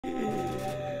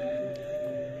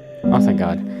Oh, thank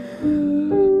God.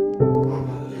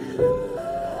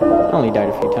 I only died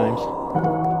a few times.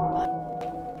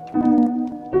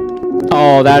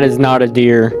 Oh, that is not a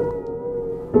deer.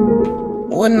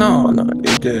 Well, no,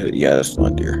 yeah, that's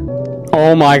not deer.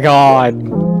 Oh my God.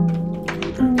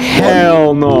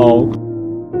 Hell no.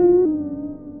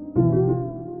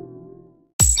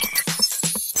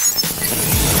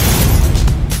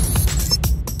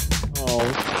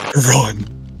 Run.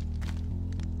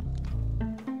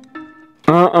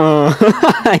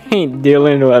 I ain't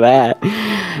dealing with that.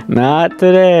 Not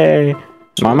today.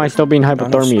 Why am I still being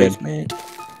hypothermia?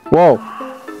 Whoa.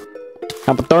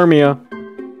 Hypothermia.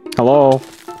 Hello.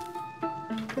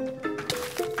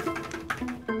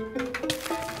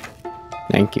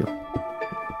 Thank you.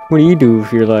 What do you do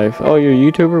with your life? Oh, you're a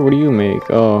YouTuber? What do you make?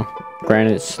 Oh,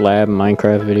 granite slab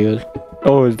Minecraft videos.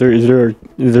 Oh, is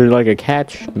there like a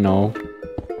catch? No.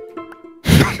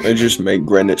 I just make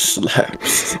granite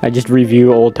slabs. I just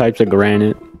review all types of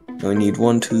granite. I need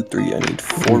 1, 2, 3. I need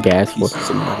 4 gas pieces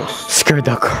of metal. Scared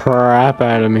the crap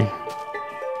out of me.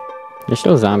 They're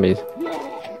still zombies.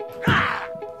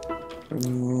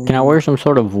 Can I wear some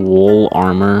sort of wool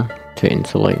armor to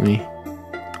insulate me?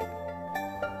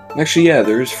 Actually, yeah,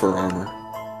 there is fur armor.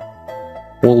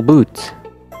 Wool boots.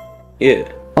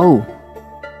 Yeah. Oh.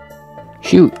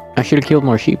 Shoot. I should have killed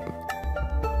more sheep.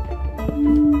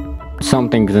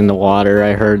 Something's in the water.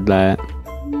 I heard that.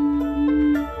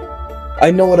 I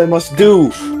know what I must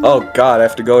do! Oh God, I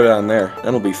have to go down there.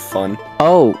 That'll be fun.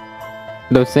 Oh.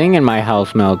 The thing in my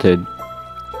house melted.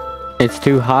 It's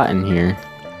too hot in here.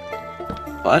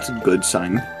 Well, that's a good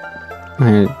sign.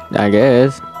 I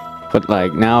guess. But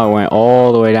like, now I went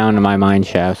all the way down to my mine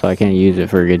shaft, so I can't use it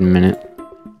for a good minute.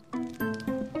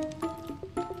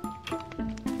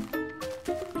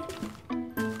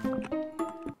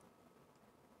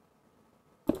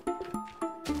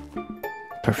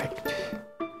 Perfect.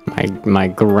 My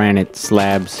granite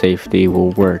slab safety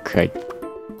will work, I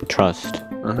trust.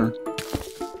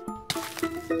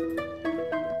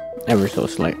 Ever so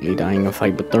slightly dying of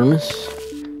hypothermia.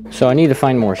 So I need to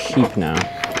find more sheep now.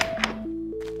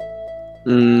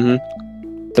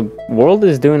 The world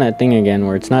is doing that thing again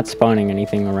where it's not spawning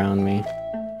anything around me.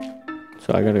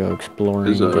 So I gotta go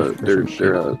exploring. They're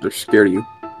scared of you.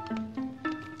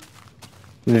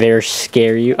 They're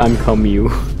scare you? I'm come you.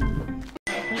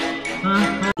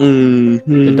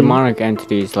 The demonic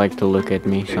entities like to look at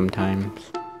me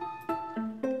sometimes.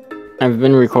 I've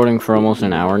been recording for almost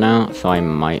an hour now, so I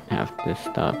might have to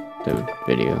stop the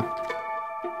video.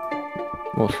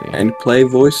 We'll see. And play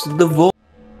Voice of the Void.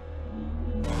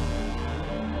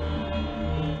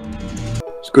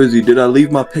 Squizzy, did I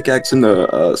leave my pickaxe in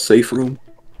the safe room?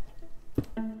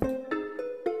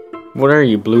 What are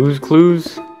you, Blues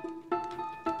Clues?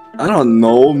 I don't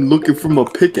know, I'm looking for my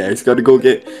pickaxe. Gotta go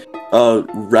get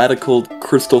radical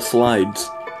crystal slides.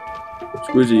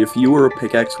 Squizzy, if you were a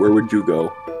pickaxe, where would you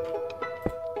go?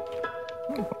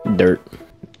 Dirt.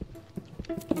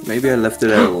 Maybe I left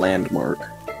it at a landmark.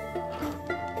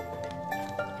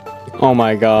 Oh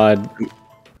my God.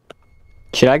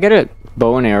 Should I get a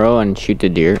bow and arrow and shoot the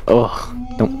deer? Ugh,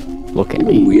 don't look at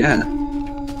me. Oh yeah.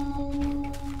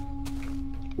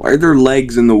 Why are there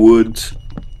legs in the woods?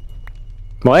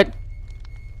 What?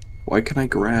 Why can I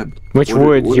grab? Which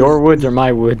woods? Your woods or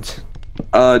my woods?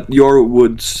 Your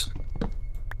woods.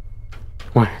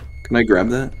 Where? Can I grab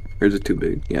that? Or is it too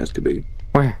big? Yeah, it's too big.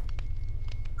 Where?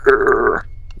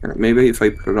 Maybe if I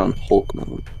put it on Hulk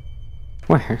mode.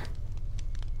 Where?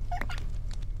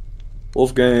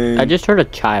 Wolfgang. I just heard a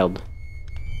child.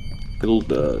 It'll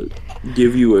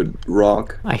give you a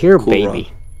rock. I hear a cool baby.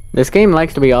 rock. This game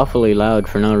likes to be awfully loud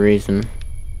for no reason.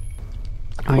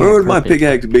 Oh, Where yeah, would my carpet.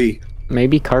 pickaxe be?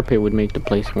 Maybe carpet would make the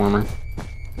place warmer.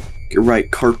 You're right,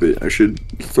 carpet. I should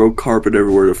throw carpet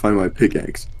everywhere to find my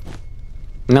pickaxe.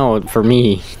 No, for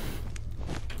me.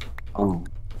 Oh.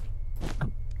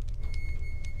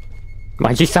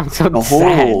 Why'd you sound so A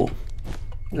sad? hole.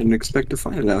 I didn't expect to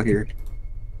find it out here.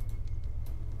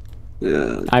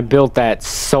 Yeah. I built that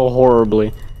so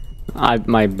horribly.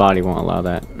 My body won't allow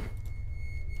that.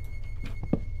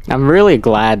 I'm really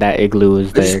glad that igloo is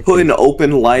I there. just put an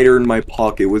open lighter in my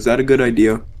pocket. Was that a good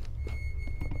idea?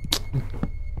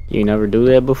 You never do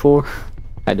that before?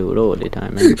 I do it all the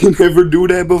time, man. You never do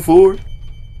that before?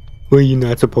 Well, you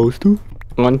not supposed to?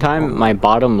 One time, my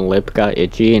bottom lip got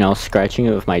itchy, and I was scratching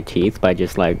it with my teeth by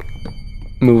just, like,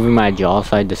 moving my jaw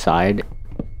side to side.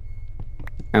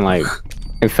 And, like,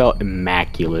 it felt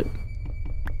immaculate.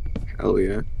 Hell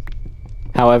yeah.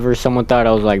 However, someone thought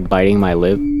I was, like, biting my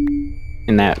lip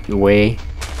in that way.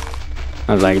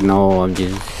 I was like, no, I'm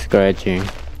just scratching.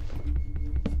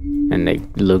 And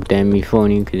then they looked at me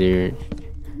funny because they're.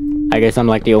 I guess I'm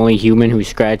like the only human who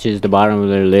scratches the bottom of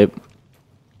their lip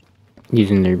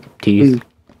using their teeth.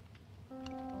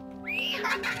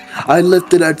 I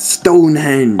lifted at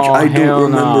Stonehenge. Oh, I don't hell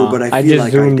remember, nah. but I I feel just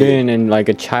like zoomed I did. in and like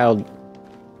a child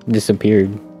disappeared.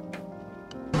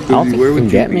 I don't Where think you would can you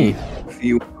get be me. if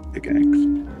you were a pickaxe?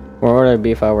 Where would I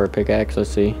be if I were a pickaxe? Let's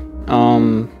see.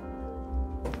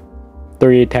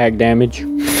 3 attack damage.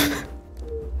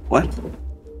 What?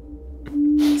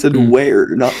 I said where,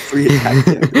 not 3 attack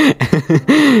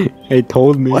damage. They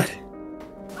told me. What?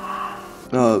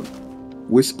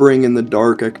 Whispering in the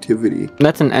dark activity.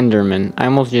 That's an Enderman. I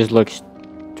almost just looked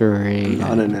straight.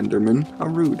 Not an Enderman. How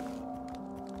rude.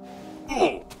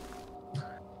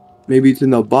 Maybe it's in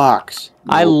the box.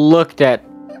 No. I looked at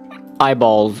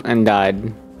eyeballs and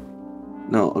died.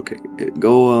 No, okay.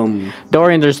 Go,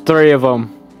 Dorian, there's 3 of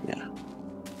them. Yeah.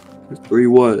 3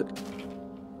 what?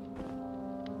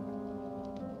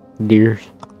 Deers.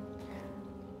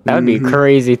 That would be a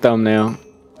crazy thumbnail.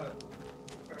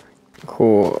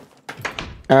 Cool.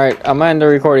 Alright, I'm gonna end the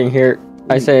recording here.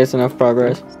 I say it's enough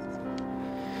progress.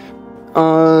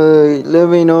 Let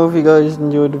me know if you guys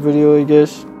enjoyed the video, I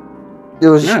guess. It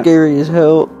was scary as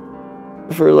hell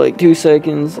for like 2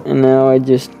 seconds, and now I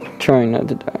just trying not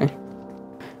to die.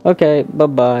 Okay,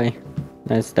 bye-bye.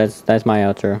 That's my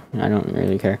outro. I don't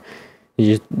really care.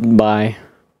 You just bye.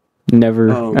 Never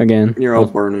again. Here, I'll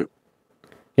burn it.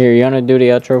 Here, you wanna do the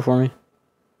outro for me?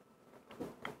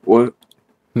 What?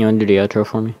 You wanna do the outro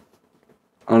for me?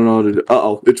 I don't know how to do.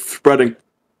 Uh-oh, it's spreading.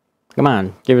 Come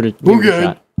on, give it a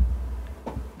shot.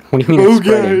 What do you mean it's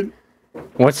spreading?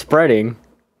 What's spreading?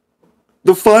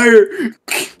 The fire!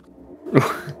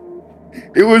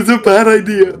 It was a bad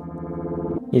idea.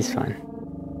 He's fine.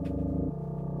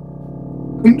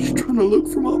 I'm just trying to look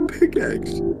for my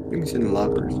pickaxe. Maybe it's in the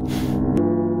lockers.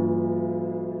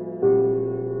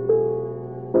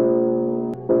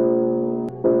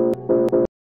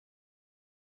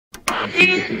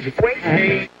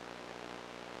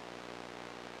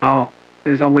 Oh,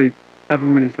 there's only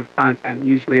 7 minutes of content.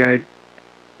 Usually it's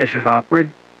just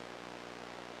awkward.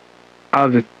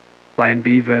 I'll just plan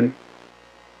B then.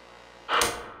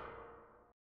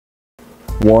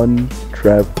 1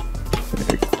 trap.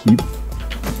 Keep.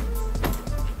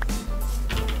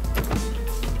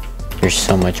 There's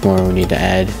so much more we need to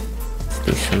add. Let's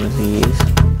do some of these.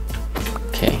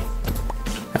 Okay.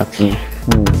 Okay.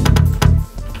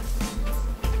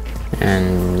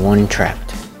 And 1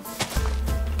 trapped.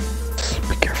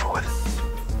 Be careful with it.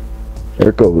 There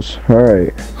it goes.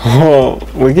 Alright. Oh,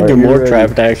 we can do more ready.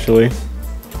 trapped actually.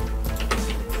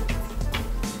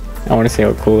 I want to see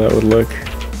how cool that would look.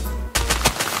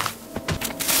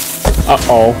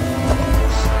 Uh-oh.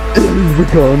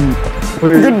 Become.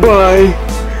 Goodbye.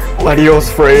 Adios,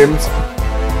 frames.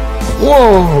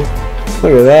 Whoa.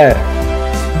 Look at that.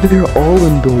 They're all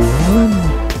into one.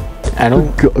 I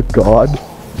don't... God.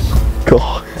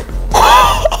 God.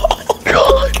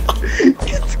 God.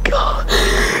 It's God.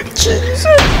 Jesus.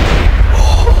 God.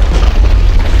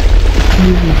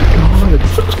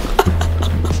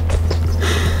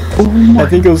 Oh my I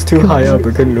think it was too high up.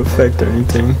 It couldn't affect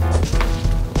anything.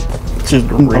 Just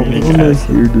raining I'm not acid.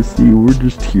 here to see. We're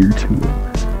just here to,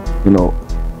 you know.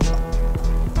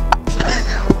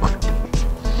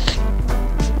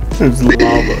 There's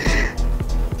lava.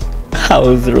 How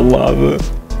is there lava?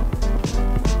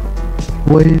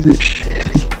 Why is it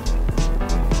shitty?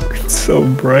 It's so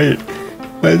bright.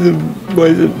 Why is it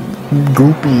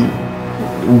goopy?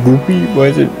 Goopy? Why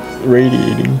is it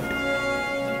radiating?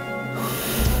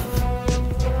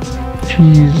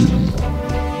 Jesus.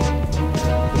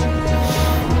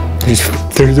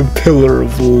 There's a pillar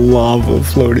of lava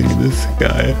floating in the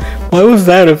sky. Why was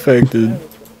that affected?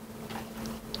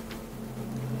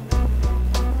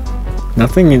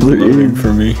 Nothing is loading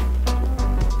for me.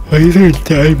 Why are there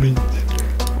diamonds?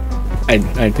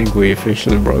 I think we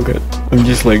officially broke it. I'm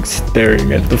just like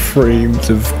staring at the frames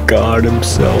of God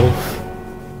himself.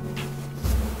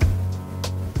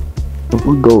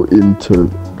 We'll go into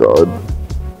God.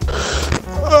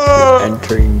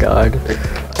 Entering God.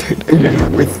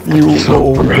 With you,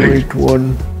 oh great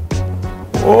one.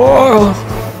 Oh!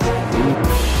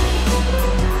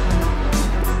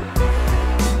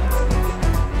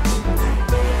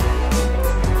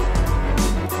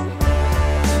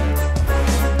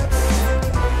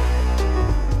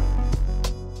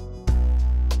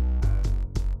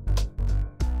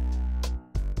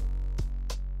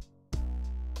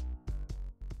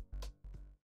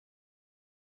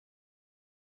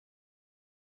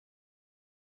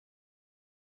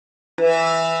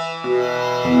 Yeah.